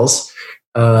of sales,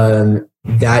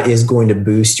 that is going to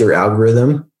boost your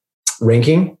algorithm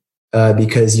ranking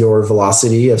because your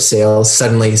velocity of sales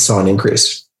suddenly saw an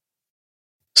increase.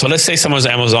 So let's say someone's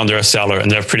Amazon, they're a seller and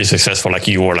they're pretty successful like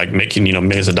you were, like making,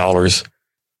 millions of dollars.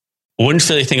 When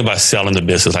should they think about selling the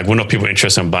business? Like when are people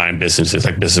interested in buying businesses,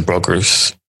 like business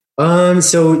brokers?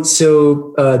 So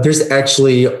there's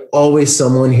actually always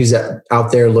someone who's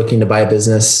out there looking to buy a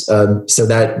business. So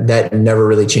that never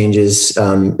really changes,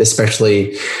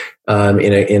 especially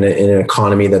in an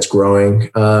economy that's growing.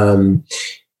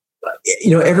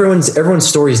 Everyone's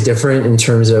story is different in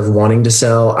terms of wanting to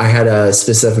sell. I had a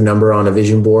specific number on a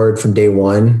vision board from day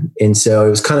one. And so it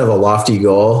was kind of a lofty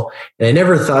goal. And I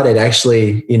never thought I'd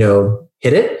actually,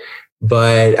 hit it.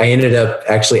 But I ended up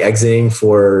actually exiting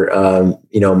for,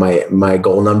 my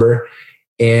goal number.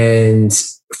 And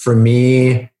for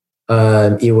me,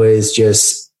 it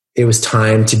was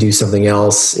time to do something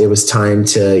else. It was time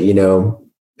to,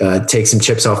 take some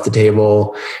chips off the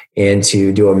table and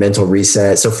to do a mental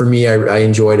reset. So for me, I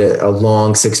enjoyed a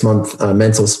long 6-month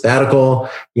mental sabbatical,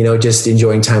 just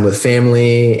enjoying time with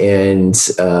family and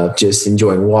just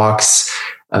enjoying walks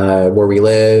where we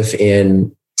live.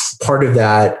 And part of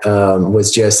that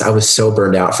was just, I was so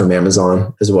burned out from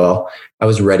Amazon as well. I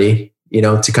was ready,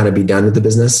 to kind of be done with the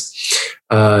business.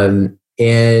 And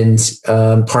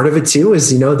part of it too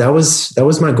is, that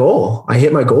was my goal. I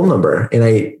hit my goal number.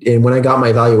 And when I got my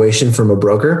evaluation from a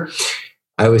broker,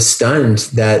 I was stunned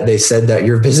that they said that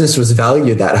your business was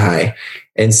valued that high.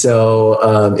 And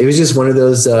so it was just one of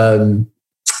those,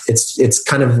 it's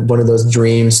kind of one of those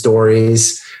dream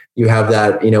stories. You have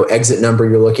that, exit number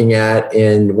you're looking at.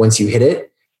 And once you hit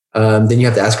it, then you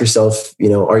have to ask yourself,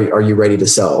 are you ready to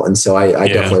sell? And so I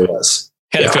definitely was.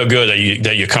 Had to feel good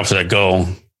that you come to that goal.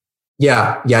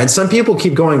 Yeah. Yeah. And some people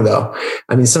keep going though.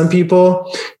 I mean, some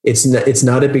people, it's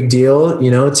not a big deal,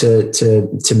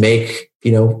 to make,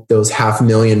 those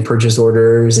 500,000 purchase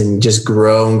orders and just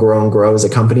grow and grow and grow as a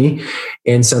company.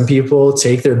 And some people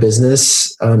take their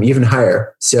business even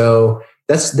higher. So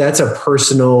that's a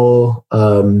personal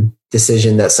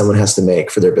decision that someone has to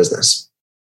make for their business.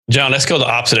 John, let's go the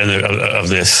opposite end of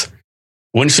this.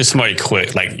 When should somebody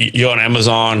quit? Like you're on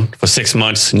Amazon for 6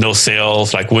 months, no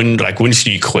sales. When should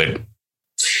you quit?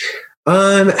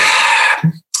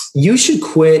 You should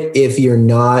quit if you're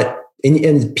not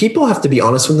and people have to be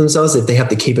honest with themselves if they have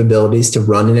the capabilities to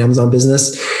run an Amazon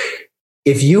business.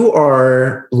 If you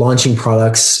are launching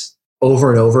products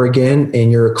over and over again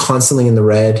and you're constantly in the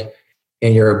red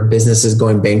and your business is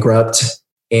going bankrupt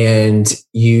and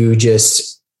you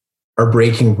just are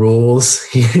breaking rules,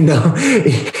 and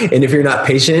if you're not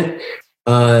patient,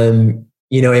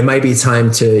 it might be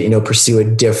time to, pursue a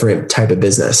different type of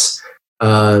business.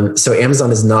 So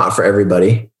Amazon is not for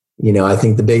everybody. I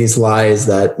think the biggest lie is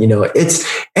that, it's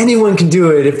anyone can do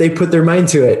it if they put their mind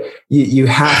to it. You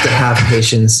have to have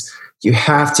patience. You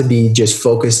have to be just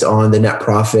focused on the net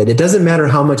profit. It doesn't matter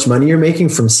how much money you're making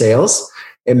from sales.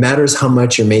 It matters how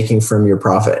much you're making from your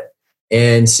profit.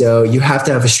 And so you have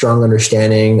to have a strong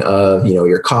understanding of,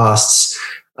 your costs.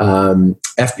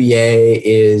 FBA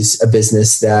is a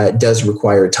business that does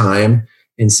require time.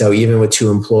 And so even with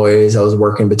 2 employees, I was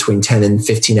working between 10 and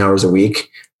 15 hours a week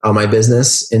on my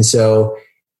business. And so,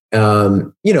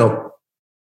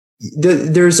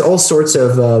 there's all sorts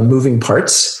of moving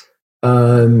parts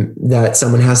that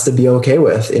someone has to be okay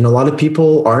with. And a lot of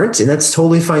people aren't, and that's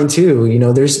totally fine too.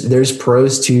 There's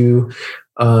pros to,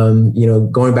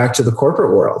 going back to the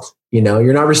corporate world.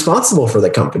 You're not responsible for the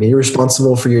company. You're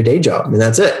responsible for your day job, and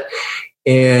that's it.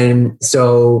 And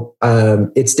so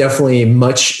it's definitely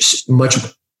much more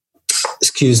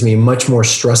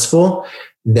stressful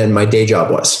than my day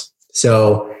job was.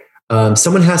 So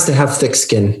someone has to have thick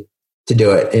skin to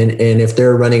do it. And if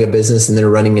they're running a business and they're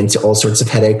running into all sorts of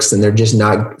headaches and they're just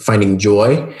not finding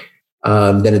joy,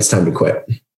 then it's time to quit.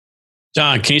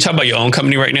 John, can you talk about your own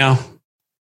company right now?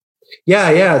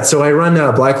 Yeah. So I run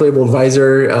a Black Label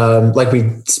Advisor, like we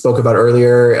spoke about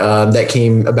earlier, that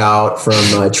came about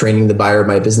from training the buyer of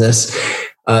my business.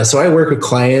 So I work with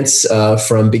clients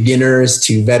from beginners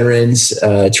to veterans,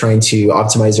 trying to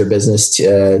optimize their business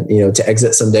to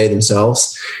exit someday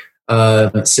themselves.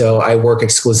 So I work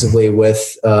exclusively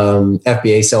with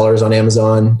FBA sellers on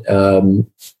Amazon,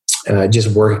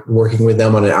 just working with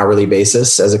them on an hourly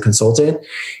basis as a consultant.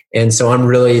 And so I'm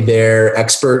really their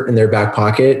expert in their back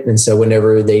pocket. And so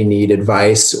whenever they need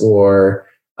advice or,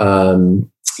 a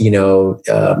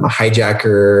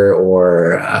hijacker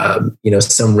or,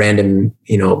 some random,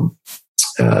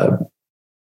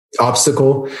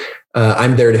 obstacle,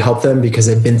 I'm there to help them because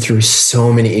I've been through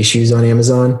so many issues on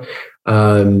Amazon.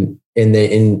 And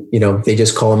they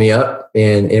just call me up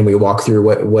and we walk through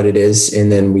what it is.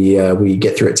 And then we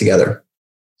get through it together.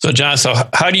 So John,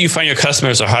 how do you find your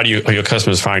customers, or how do your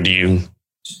customers find you?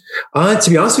 To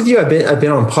be honest with you, I've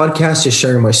been on podcasts just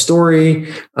sharing my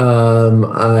story.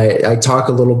 I talk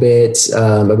a little bit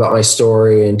about my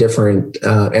story in different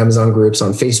Amazon groups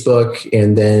on Facebook,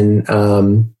 and then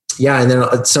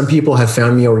some people have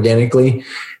found me organically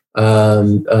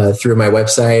through my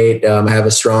website. I have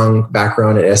a strong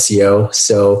background at SEO,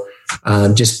 so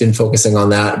just been focusing on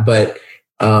that. But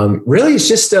really, it's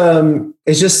just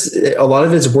a lot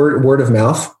of it's word of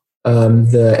mouth.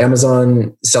 The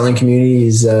Amazon selling community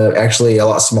is actually a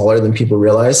lot smaller than people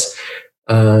realize.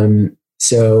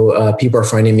 So people are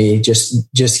finding me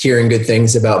just hearing good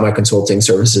things about my consulting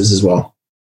services as well.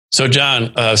 So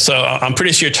John, so I'm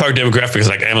pretty sure your target demographic is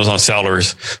like Amazon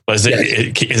sellers, but is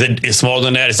it smaller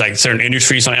than that? It's like certain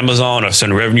industries on Amazon or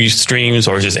certain revenue streams,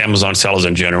 or just Amazon sellers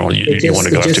in general you want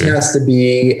to go after? It just has to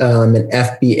be an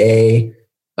FBA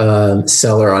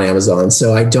seller on Amazon.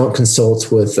 So I don't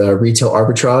consult with retail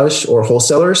arbitrage or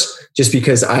wholesalers, just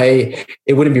because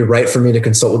it wouldn't be right for me to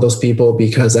consult with those people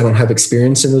because I don't have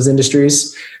experience in those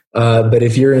industries. But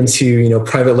if you're into,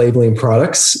 private labeling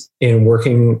products and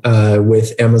working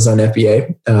with Amazon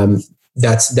FBA,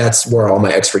 that's where all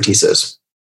my expertise is.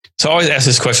 So I always ask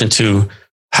this question too: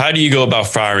 how do you go about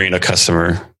firing a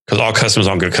customer? Because all customers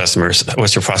aren't good customers.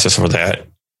 What's your process for that?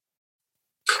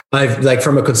 Like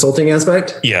from a consulting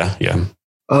aspect? Yeah.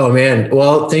 Oh man.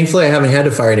 Well, thankfully I haven't had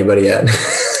to fire anybody yet.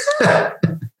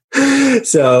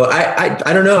 So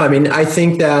I don't know. I mean, I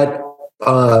think that,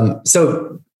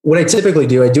 so what I typically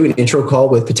do, I do an intro call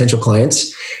with potential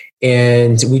clients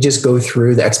and we just go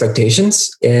through the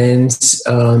expectations. And,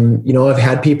 I've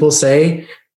had people say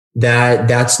that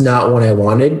that's not what I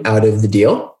wanted out of the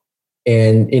deal.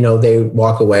 And, they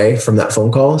walk away from that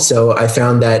phone call. So I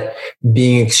found that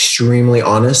being extremely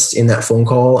honest in that phone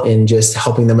call and just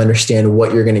helping them understand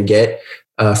what you're going to get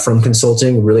from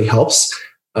consulting really helps.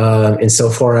 And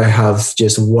so far I have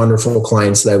just wonderful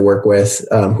clients that I work with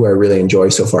who I really enjoy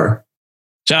so far.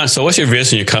 John, so what's your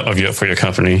vision for your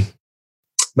company?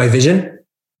 My vision?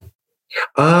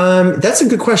 That's a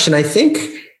good question. I think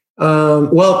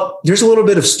Well, there's a little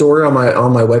bit of story on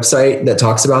my website that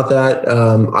talks about that.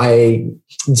 I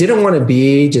didn't want to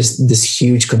be just this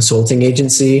huge consulting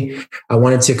agency. I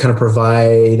wanted to kind of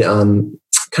provide kind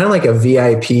of like a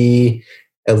VIP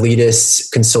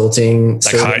elitist consulting,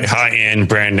 like high end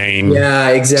brand name. Yeah,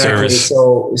 exactly.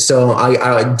 Service. So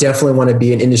I definitely want to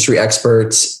be an industry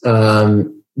expert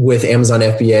with Amazon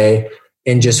FBA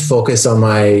and just focus on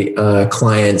my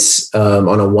clients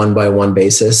on a one-by-one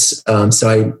basis. So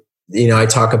I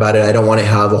talk about it. I don't want to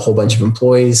have a whole bunch of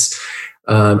employees.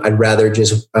 I'd rather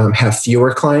just have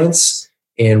fewer clients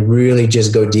and really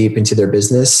just go deep into their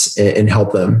business and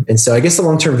help them. And so I guess the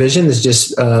long-term vision is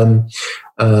just,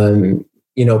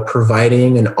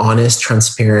 providing an honest,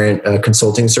 transparent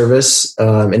consulting service.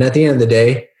 And at the end of the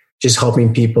day, just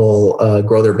helping people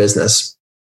grow their business.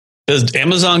 Does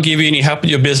Amazon give you any help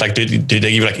with your business? Like, do they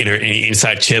give you like any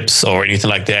inside tips or anything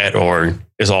like that, or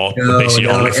is all basically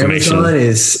all information?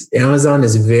 Amazon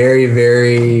is very,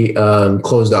 very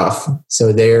closed off.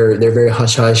 So they're very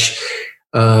hush hush.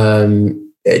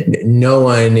 No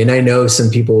one, and I know some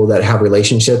people that have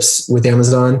relationships with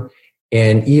Amazon,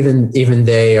 and even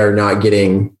they are not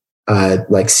getting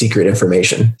like secret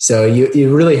information. So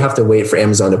you really have to wait for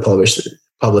Amazon to publish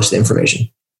the information.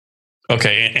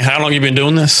 Okay. And how long have you been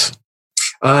doing this?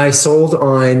 I sold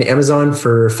on Amazon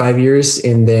for 5 years,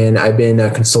 and then I've been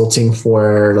consulting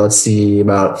for, about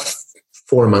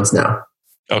 4 months now.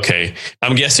 Okay.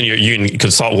 I'm guessing you can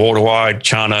consult worldwide,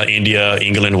 China, India,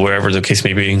 England, wherever the case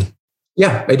may be.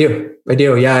 Yeah, I do.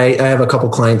 Yeah, I have a couple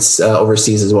clients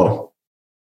overseas as well.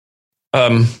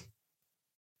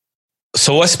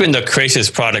 So what's been the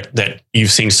craziest product that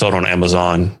you've seen sold on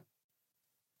Amazon?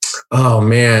 Oh,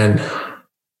 man.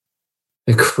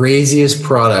 The craziest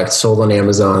product sold on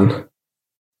Amazon.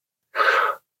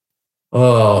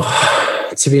 Oh,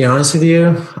 to be honest with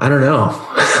you, I don't know.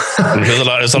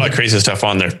 There's a lot of crazy stuff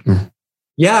on there.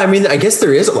 Yeah, I mean, I guess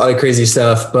there is a lot of crazy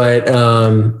stuff, but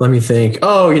let me think.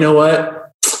 Oh, you know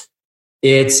what?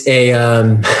 It's a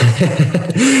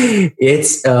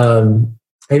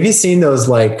have you seen those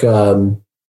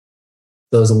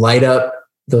those light up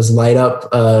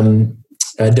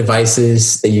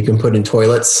devices that you can put in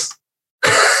toilets?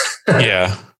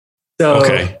 Yeah. So,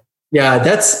 okay. Yeah,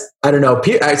 I don't know.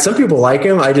 Some people like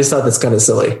them. I just thought that's kind of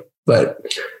silly, but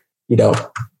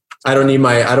I don't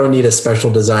need a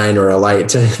special design or a light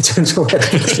to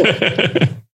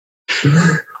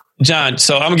John,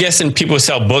 so I'm guessing people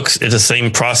sell books. It's the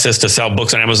same process to sell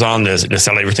books on Amazon as to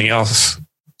sell everything else.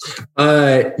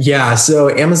 Yeah. So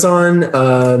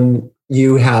Amazon,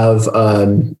 you have,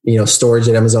 storage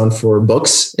at Amazon for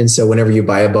books. And so whenever you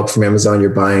buy a book from Amazon, you're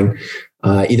buying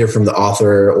either from the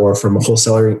author or from a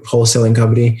wholesaling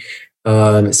company.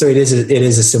 So it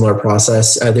is a similar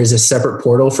process. There's a separate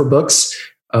portal for books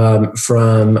from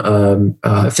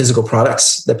physical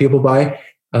products that people buy,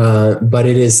 but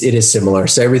it is similar.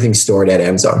 So everything's stored at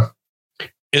Amazon.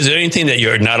 Is there anything that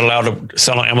you're not allowed to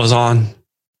sell on Amazon?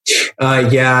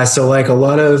 Yeah. So like a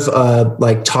lot of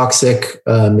toxic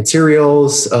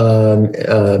materials,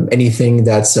 anything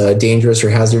that's dangerous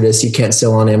or hazardous, you can't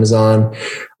sell on Amazon.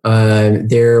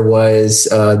 There was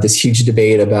this huge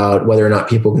debate about whether or not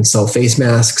people can sell face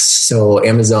masks. So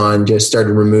Amazon just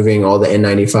started removing all the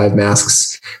N95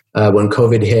 masks when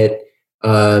COVID hit.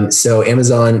 So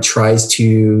Amazon tries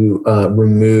to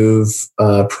remove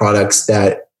products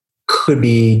that could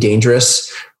be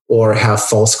dangerous or have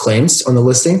false claims on the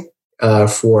listing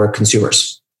for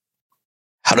consumers.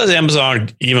 How does Amazon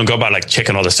even go about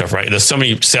checking all this stuff, right? There's so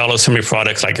many sellers, so many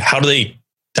products. How do they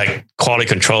quality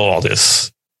control all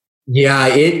this? Yeah,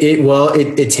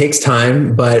 it takes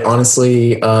time, but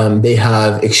honestly, they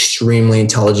have extremely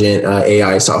intelligent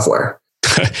AI software.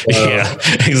 Yeah,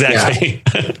 exactly.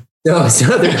 Yeah.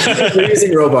 So they're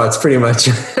using robots pretty much.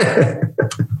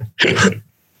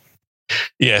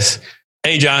 Yes.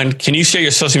 Hey, John, can you share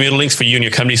your social media links for you and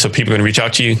your company so people can reach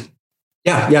out to you?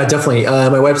 Yeah, definitely.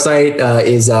 My website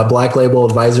is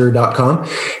blacklabeladvisor.com.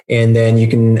 And then you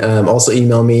can also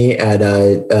email me at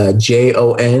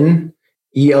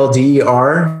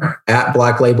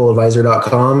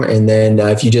JONELDER@blacklabeladvisor.com. And then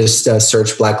if you just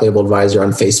search Black Label Advisor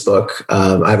on Facebook,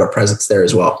 I have a presence there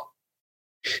as well.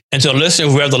 And so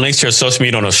listeners, we have the links to your social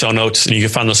media on the show notes, and you can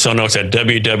find the show notes at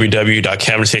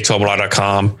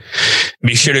www.cavness812.com.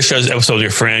 Be sure to share this episode with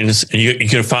your friends, and you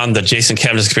can find the Jason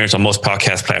Cavness Experience on most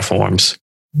podcast platforms.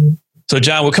 So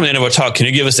John, we're coming into our talk. Can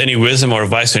you give us any wisdom or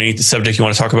advice on any subject you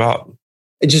want to talk about?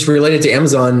 Just related to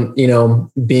Amazon,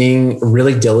 being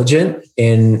really diligent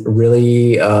and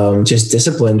really just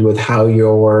disciplined with how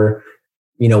you're,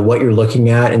 what you're looking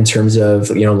at in terms of,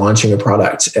 launching a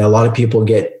product. And a lot of people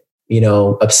get,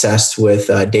 obsessed with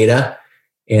data,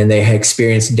 and they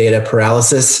experience data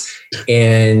paralysis.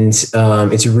 And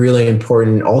it's really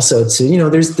important also to,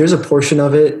 there's a portion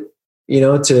of it,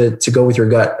 to go with your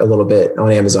gut a little bit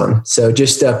on Amazon. So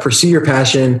just pursue your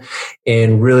passion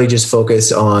and really just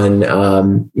focus on,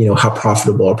 how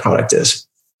profitable a product is.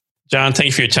 John, thank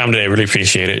you for your time today. I really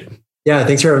appreciate it. Yeah,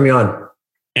 thanks for having me on.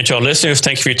 And to our listeners,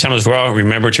 thank you for your time as well.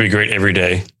 Remember to be great every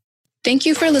day. Thank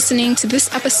you for listening to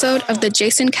this episode of the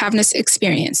Jason Cavness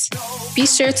Experience. Be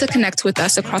sure to connect with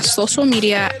us across social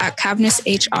media at Cavness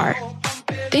HR.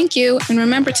 Thank you, and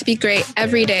remember to be great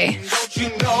every day. Don't you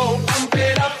know, pump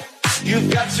it up.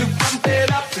 You've got to pump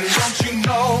it up. Don't you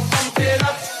know, pump it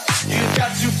up. You've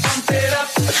got to pump it up.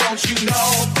 Don't you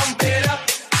know, pump it up.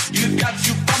 You've got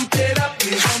to pump it up.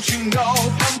 Don't you know,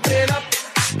 pump it up.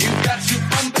 You've got to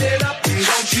pump it up.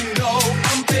 Don't you know,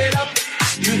 pump it up.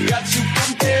 You've got to